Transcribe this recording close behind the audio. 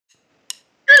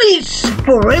Feliz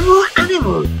forever and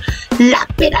ever. La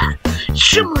Pera.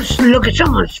 Somos lo que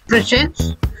somos.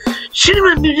 Presents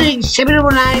Cinema Music 7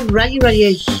 Live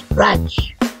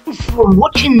RAYIRAJESHRAJ. For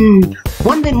watching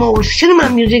one day more Cinema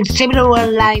Music 7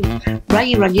 Live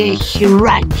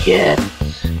RAYIRAJESHRAJ.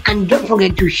 And don't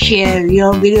forget to share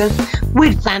your videos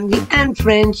with family and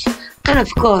friends, and of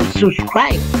course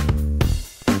subscribe.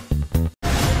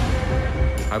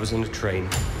 I was in a train.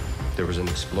 There was an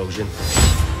explosion.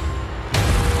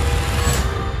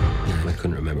 I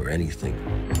couldn't remember anything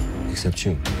except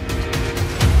you.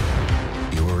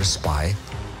 You were a spy,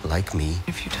 like me.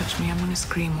 If you touch me, I'm gonna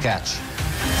scream. Catch.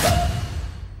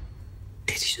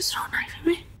 Did you just throw a knife at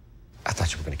me? I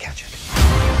thought you were gonna catch it.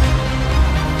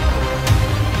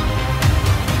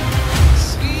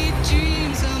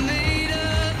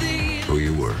 Who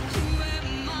you were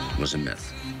was a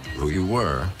myth. Who you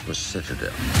were was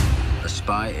Citadel, a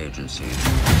spy agency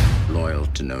loyal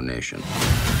to no nation.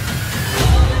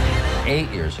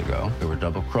 8 years ago, we were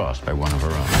double-crossed by one of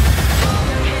our own.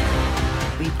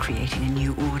 We're creating a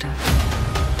new order.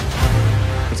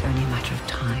 It's only a matter of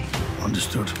time.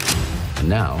 Understood. And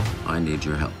now, I need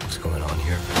your help. What's going on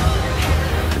here?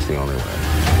 It's the only way.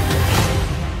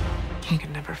 You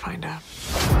can never find out.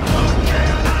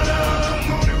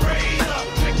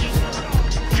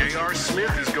 J.R.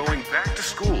 Smith is going back to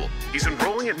school. He's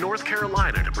enrolling at North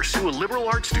Carolina to pursue a liberal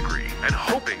arts degree and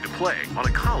hoping to play on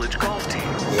a college golf team.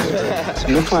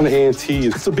 North Carolina A&T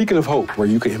is a beacon of hope where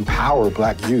you can empower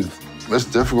Black youth. It's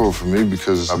difficult for me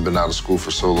because I've been out of school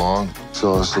for so long.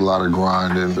 So it's a lot of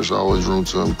grinding. There's always room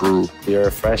to improve. You're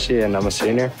a freshie and I'm a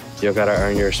senior. You gotta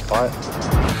earn your spot.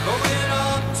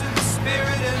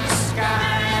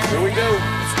 Here we go.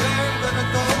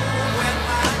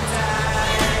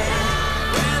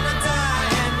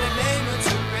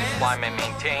 Flyman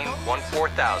maintain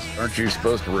 1-4000. Aren't you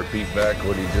supposed to repeat back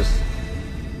what he just...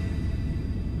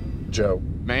 Joe.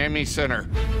 Miami Center.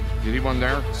 Is anyone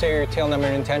there? Say your tail number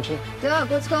and intention. Doug,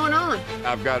 what's going on?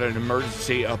 I've got an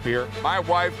emergency up here. My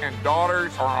wife and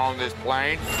daughters are on this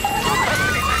plane.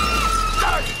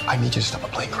 I need you to stop a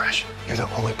plane crash. You're the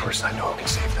only person I know who can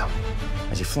save them.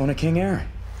 Has he flown a King Air?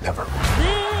 Never.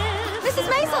 Mrs.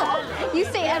 Maisel! You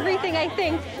say everything I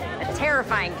think. A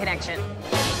terrifying connection.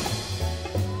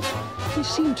 You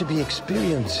seem to be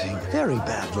experiencing very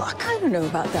bad luck. I don't know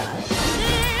about that.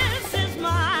 This is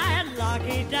my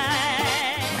lucky day.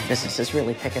 My business is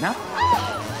really picking up.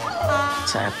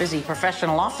 It's a busy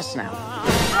professional office now.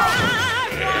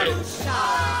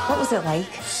 What was it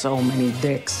like? So many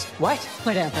dicks. What?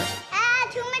 Whatever.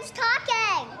 Too much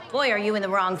talking. Boy, are you in the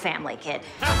wrong family, kid.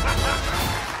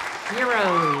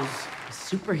 Heroes,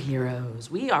 superheroes.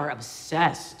 We are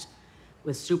obsessed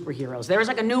with superheroes. There's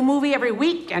like a new movie every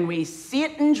week, and we see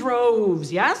it in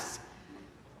droves, yes?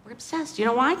 We're obsessed. You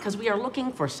know why? Because we are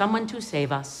looking for someone to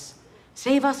save us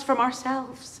from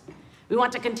ourselves. We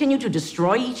want to continue to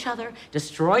destroy each other,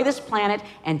 destroy this planet,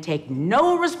 and take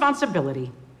no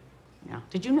responsibility. Now,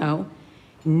 did you know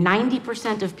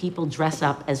 90% of people dress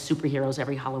up as superheroes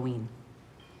every Halloween?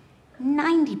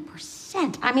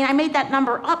 90%. I mean, I made that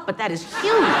number up, but that is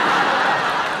huge.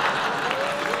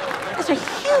 That's a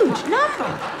huge number.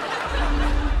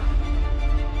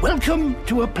 Welcome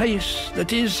to a place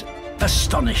that is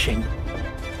astonishing.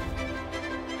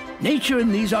 Nature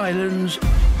in these islands,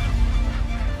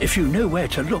 if you know where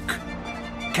to look,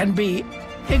 can be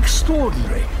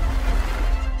extraordinary,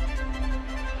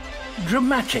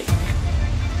 dramatic,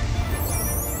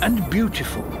 and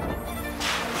beautiful.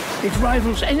 It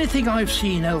rivals anything I've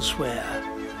seen elsewhere.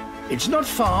 It's not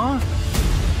far.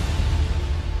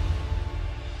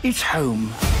 It's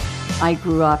home. I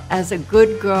grew up as a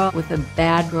good girl with a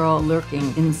bad girl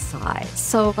lurking inside.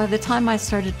 So by the time I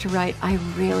started to write, I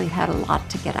really had a lot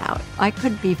to get out. I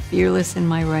could be fearless in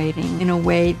my writing in a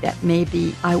way that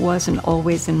maybe I wasn't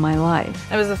always in my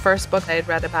life. It was the first book I had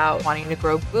read about wanting to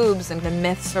grow boobs and the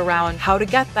myths around how to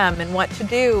get them and what to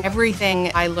do.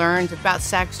 Everything I learned about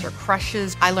sex or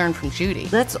crushes, I learned from Judy.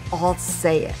 Let's all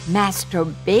say it.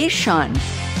 Masturbation.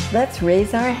 Let's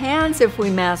raise our hands if we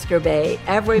masturbate.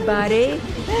 Everybody.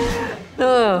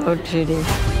 Oh, Judy.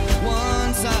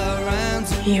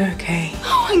 You okay?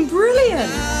 Oh, I'm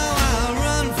brilliant!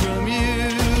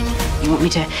 You want me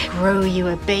to grow you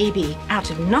a baby out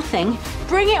of nothing?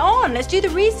 Bring it on. Let's do the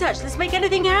research. Let's make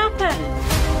anything happen.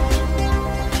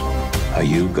 Are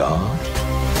you God?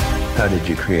 How did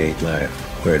you create life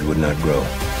where it would not grow?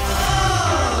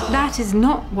 That is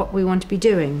not what we want to be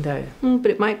doing, though. But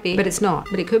it might be. But it's not.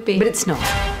 But it could be. But it's not.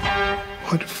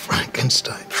 What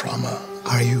Frankenstein trauma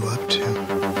are you up to?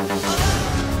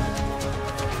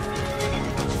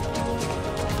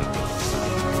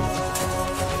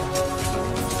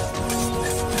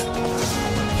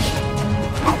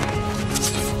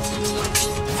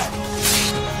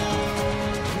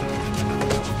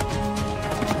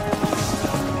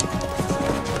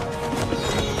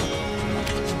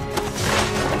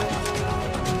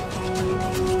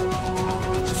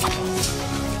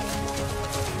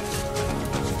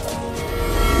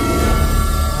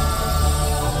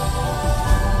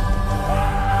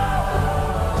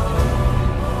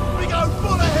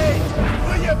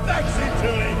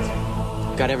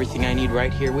 Got everything I need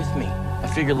right here with me. I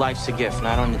figure life's a gift, and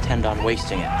I don't intend on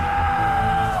wasting it.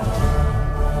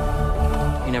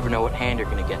 You never know what hand you're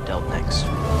gonna get dealt next.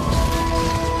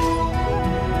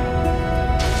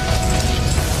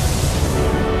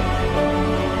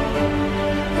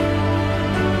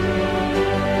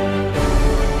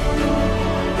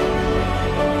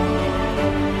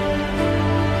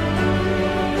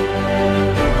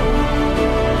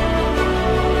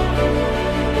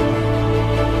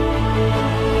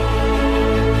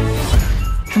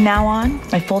 From now on,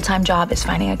 my full-time job is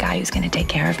finding a guy who's gonna take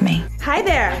care of me. Hi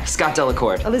there. Scott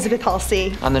Delacourt. Elizabeth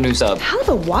Halsey. I'm the new sub. Hell of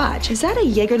a watch. Is that a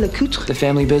Jaeger-LeCoultre? The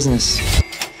family business.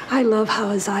 I love how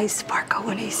his eyes sparkle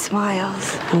when he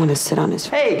smiles. I want to sit on his...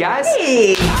 Hey, guys.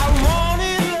 Hey.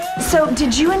 So,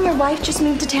 did you and your wife just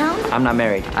move to town? I'm not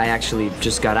married. I actually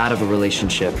just got out of a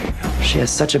relationship. She has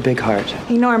such a big heart.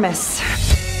 Enormous.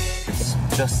 It's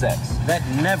just sex. That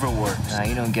never works. Nah,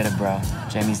 you don't get it, bro.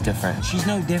 Jamie's different. She's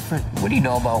no different. What do you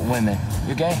know about women?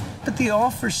 You're gay. But the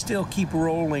offers still keep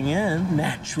rolling in.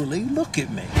 Naturally, look at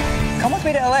me. Come with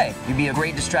me to LA. You'd be a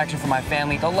great distraction for my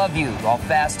family. They'll love you. All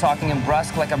fast, talking, and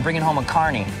brusque, like I'm bringing home a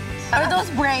carny. Are those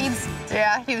braids?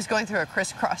 Yeah, he was going through a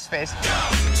crisscross phase.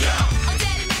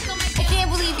 I can't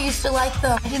believe you used to like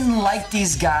them. I didn't like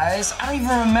these guys. I don't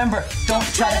even remember. Don't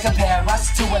try to compare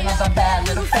us to another bad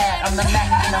little fat. I'm the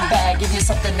man in a bag. Give you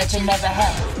something that you never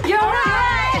had. You're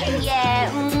right!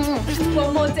 Yeah.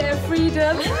 One more day of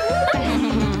freedom.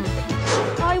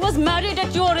 I was married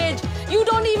at your age. You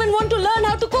don't even want to learn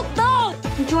how to cook now.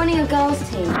 I'm joining a girls'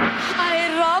 team. Hi,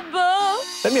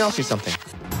 Robbo. Let me ask you something.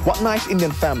 What nice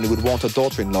Indian family would want a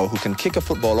daughter-in-law who can kick a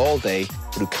football all day,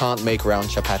 but who can't make round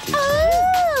chapatis?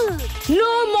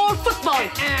 No more football.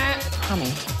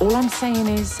 Honey, all I'm saying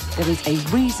is there is a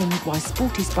reason why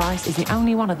Sporty Spice is the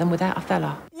only one of them without a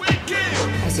fella.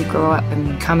 As you grow up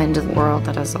and come into the world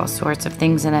that has all sorts of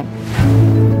things in it,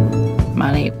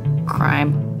 money,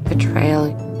 crime,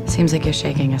 betrayal, seems like you're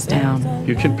shaking us down.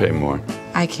 You can pay more.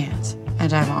 I can't,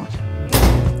 and I won't.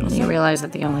 When you realize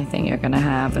that the only thing you're gonna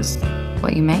have is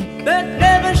what you make. That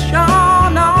never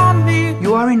shone on me.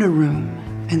 You are in a room,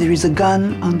 and there is a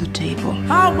gun on the table.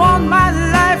 I want my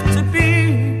life to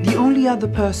be. The only other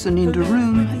person in the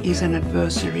room is an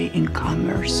adversary in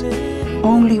commerce.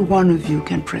 Only one of you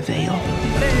can prevail.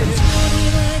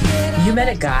 You met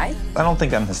a guy? I don't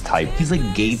think I'm his type. He's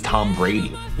like gay Tom Brady.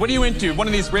 What are you into? One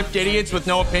of these ripped idiots with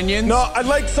no opinions? No, I'd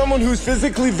like someone who's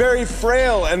physically very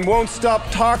frail and won't stop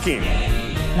talking.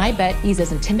 And I bet he's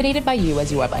as intimidated by you as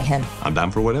you are by him. I'm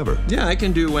down for whatever. Yeah, I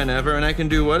can do whenever and I can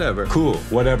do whatever. Cool,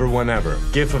 whatever, whenever.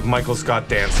 GIF of Michael Scott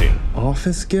dancing.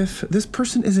 Office GIF? This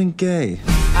person isn't gay.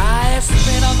 I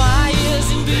spent all my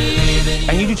years in believing.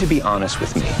 I need you to be honest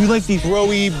with me. You like these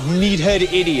rowy, meathead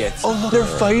idiots. Oh, look. They're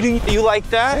fighting. You like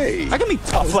that? Hey. I can be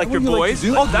tough like your boys.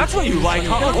 Like that's what you like,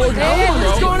 huh? Hey,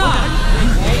 what's going on?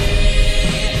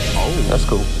 Oh, that's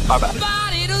cool. Bye bye.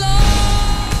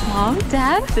 Mom,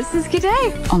 Dad, this is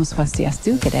G'day. Almost supposed to yes,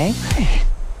 do G'day. Hey,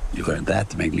 you learned that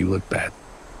to make me look bad.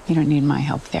 You don't need my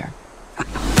help there.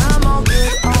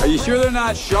 Are you sure they're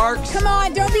not sharks? Come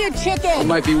on, don't be a chicken. I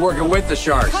might be working with the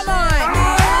sharks. Come on.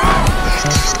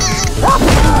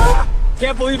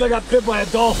 Can't believe I got bit by a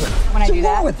dolphin. When I do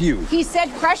that, with you? he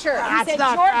said pressure. He said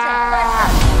Georgia.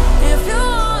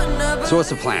 So what's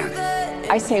the plan?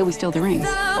 I say we steal the rings.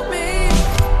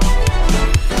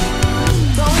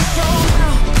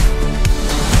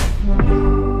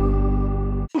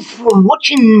 For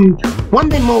watching one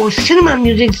day more cinema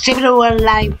music saved our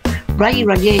life,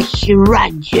 Rajesh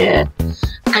Raj.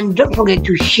 And don't forget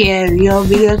to share your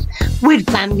videos with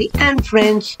family and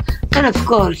friends, and of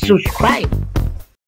course subscribe.